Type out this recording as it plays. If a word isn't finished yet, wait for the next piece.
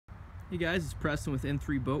Hey guys, it's Preston with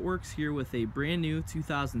N3 Boatworks here with a brand new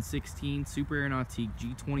 2016 Super Nautique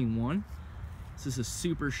G21. This is a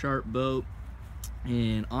super sharp boat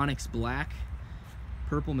in Onyx black,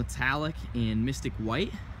 purple metallic, and mystic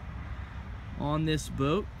white. On this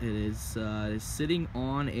boat, it is sitting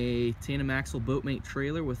on a tandem axle boatmate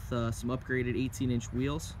trailer with some upgraded 18-inch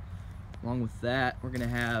wheels. Along with that, we're going to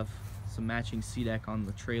have some matching sea deck on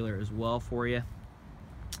the trailer as well for you.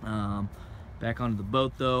 Back onto the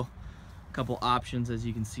boat though, a couple options as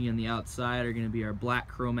you can see on the outside are going to be our black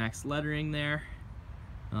Chromax lettering there,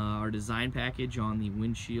 our design package on the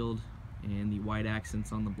windshield, and the white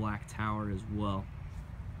accents on the black tower as well.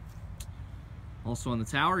 Also on the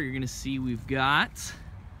tower, you're going to see we've got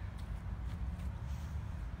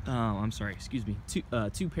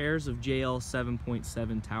two pairs of JL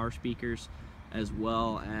 7.7 tower speakers, as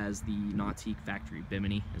well as the Nautique factory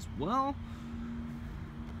bimini as well.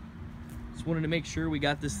 Just wanted to make sure we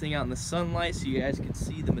got this thing out in the sunlight so you guys can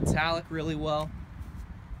see the metallic really well.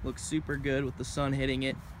 Looks super good with the sun hitting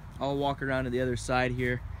it. I'll walk around to the other side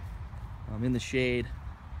here in the shade.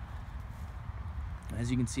 As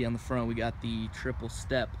you can see on the front, we got the triple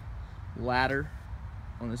step ladder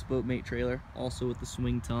on this boatmate trailer, also with the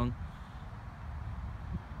swing tongue.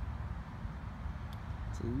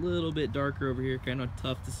 It's a little bit darker over here, kind of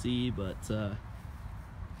tough to see, but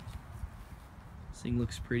this thing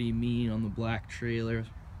looks pretty mean on the black trailer.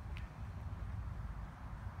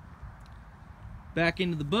 Back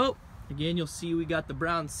into the boat, again you'll see we got the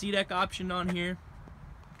brown sea deck option on here.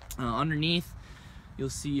 Underneath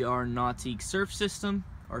you'll see our Nautique surf system,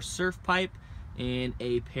 our surf pipe, and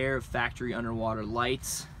a pair of factory underwater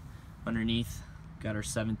lights. Underneath, got our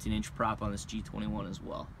 17-inch prop on this G21 as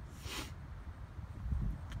well.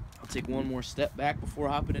 I'll take one more step back before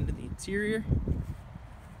hopping into the interior.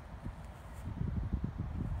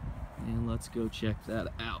 And let's go check that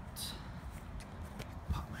out.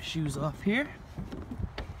 Pop my shoes off here.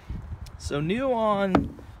 So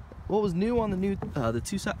what was new on the new the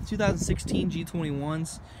 2016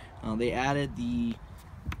 G21s? They added the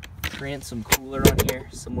transom cooler on here,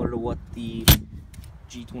 similar to what the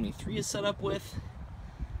G23 is set up with,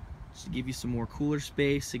 just to give you some more cooler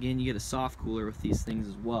space. Again, you get a soft cooler with these things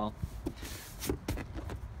as well.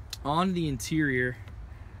 On the interior,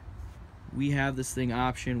 we have this thing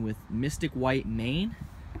option with mystic white main,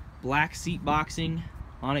 black seat boxing,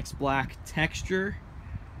 onyx black texture,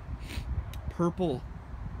 purple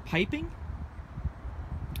piping,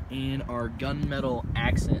 and our gunmetal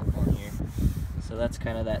accent on here. So that's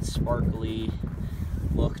kind of that sparkly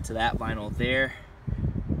look to that vinyl there,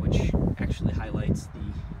 which actually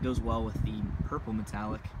goes well with the purple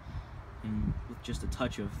metallic, and with just a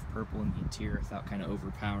touch of purple in the interior without kind of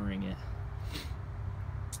overpowering it.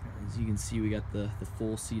 As you can see, we got the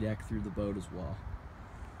full sea deck through the boat as well.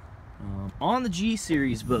 On the G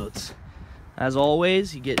series boats, as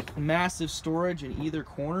always, you get massive storage in either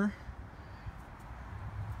corner.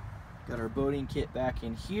 Got our boating kit back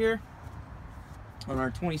in here. On our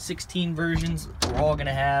 2016 versions, we're all going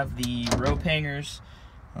to have the rope hangers,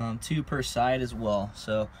 2 per side as well.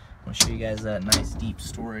 So I'm going to show you guys that nice deep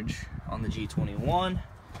storage on the G21.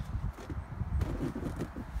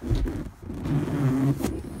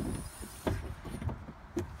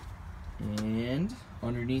 And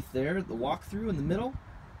underneath there, the walkthrough in the middle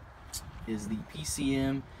is the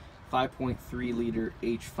PCM 5.3 liter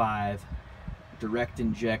H5 direct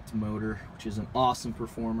inject motor, which is an awesome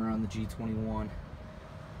performer on the G21.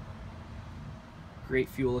 Great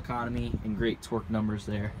fuel economy and great torque numbers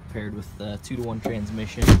there, paired with the 2-to-1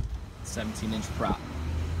 transmission, 17-inch prop.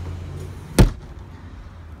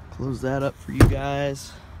 Close that up for you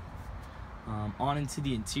guys. On into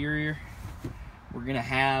the interior, we're gonna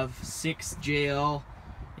have 6 JL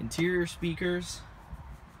interior speakers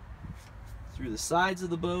through the sides of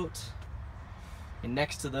the boat, and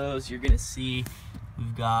next to those you're gonna see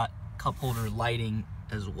we've got cup holder lighting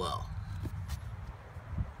as well.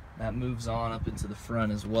 That moves on up into the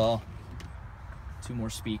front as well. 2 more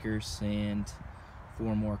speakers and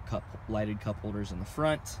 4 more lighted cup holders in the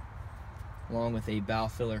front, along with a bow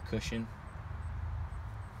filler cushion.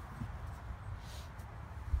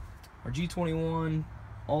 Our G21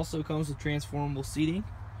 also comes with transformable seating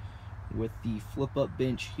with the flip-up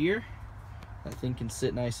bench here. That thing can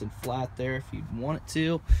sit nice and flat there if you'd want it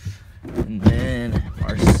to. And then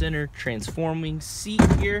our center transforming seat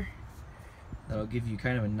here. That'll give you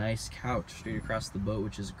kind of a nice couch straight across the boat,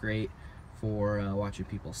 which is great for watching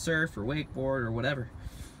people surf or wakeboard or whatever.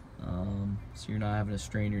 So you're not having to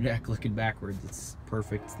strain your neck looking backwards. It's a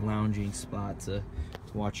perfect lounging spot to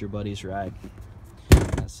watch your buddies ride.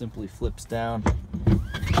 That simply flips down,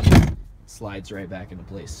 slides right back into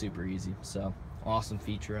place, super easy. So awesome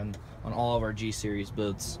feature on all of our G series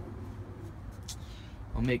boats.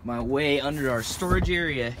 I'll make my way under our storage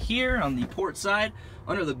area here on the port side.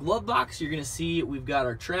 Under the glove box, you're gonna see we've got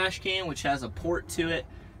our trash can, which has a port to it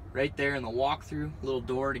right there in the walkthrough, little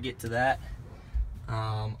door to get to that.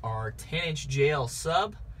 Our 10-inch JL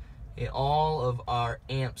sub, and all of our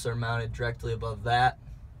amps are mounted directly above that.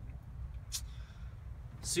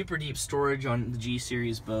 Super deep storage on the G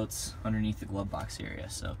series boats underneath the glove box area,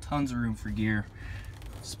 so tons of room for gear,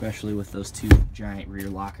 especially with those two giant rear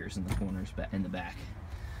lockers in the corners in the back.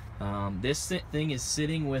 This thing is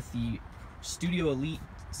sitting with the Studio Elite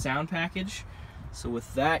sound package, so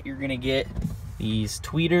with that you're gonna get these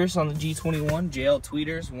tweeters on the G21, JL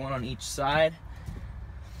tweeters, one on each side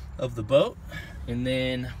of the boat, and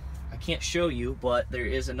then I can't show you, but there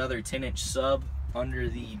is another 10-inch sub under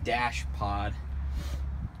the dash pod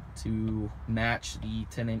to match the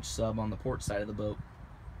 10-inch sub on the port side of the boat.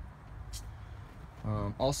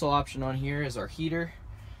 Also option on here is our heater.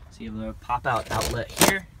 So you have a pop-out outlet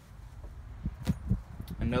here.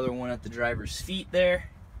 Another one at the driver's feet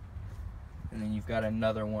there. And then you've got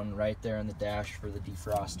another one right there on the dash for the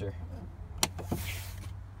defroster.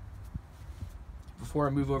 Before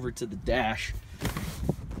I move over to the dash,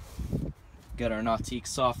 got our Nautique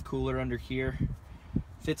soft cooler under here.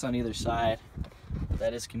 Fits on either side.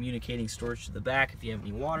 That is communicating storage to the back if you have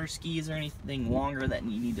any water skis or anything longer that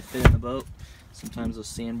you need to fit in the boat. Sometimes those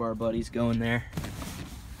sandbar buddies go in there.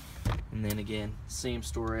 And then again, same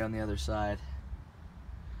story on the other side.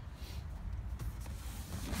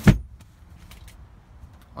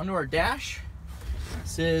 Onto our dash.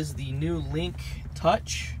 This is the new Link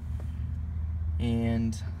Touch.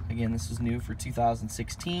 And again, this is new for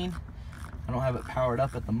 2016. I don't have it powered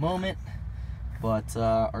up at the moment, but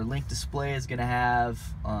our Link display is going to have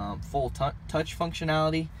full touch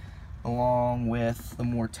functionality, along with the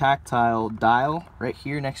more tactile dial right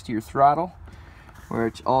here next to your throttle, where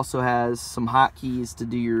it also has some hotkeys to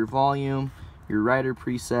do your volume, your rider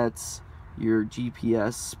presets, your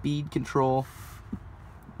GPS speed control.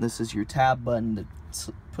 This is your tab button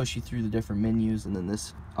to push you through the different menus, and then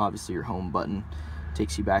this, obviously your home button,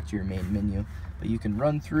 takes you back to your main menu. But you can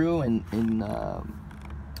run through and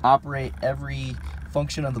operate every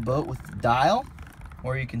function of the boat with the dial,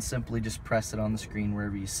 or you can simply just press it on the screen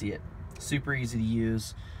wherever you see it. Super easy to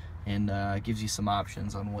use, and gives you some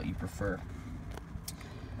options on what you prefer.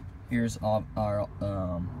 Here's our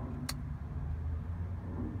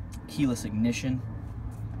keyless ignition.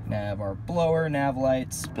 We have our blower, nav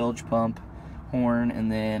lights, bilge pump, horn,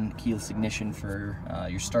 and then keyless ignition for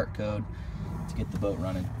your start code to get the boat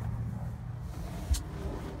running.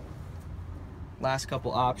 Last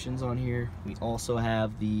couple options on here, we also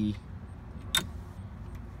have the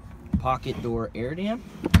pocket door air dam.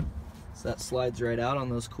 So that slides right out on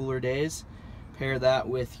those cooler days. Pair that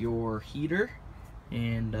with your heater,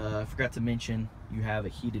 and I forgot to mention you have a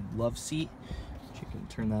heated glove seat, which you can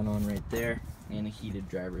turn that on right there, and a heated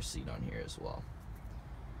driver's seat on here as well.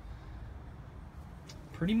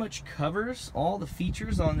 Pretty much covers all the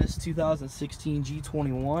features on this 2016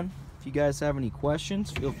 G21. If you guys have any questions,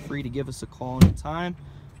 feel free to give us a call anytime,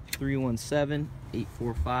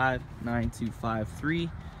 317-845-9253.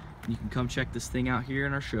 You can come check this thing out here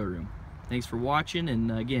in our showroom. Thanks for watching,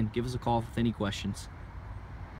 and again, give us a call with any questions.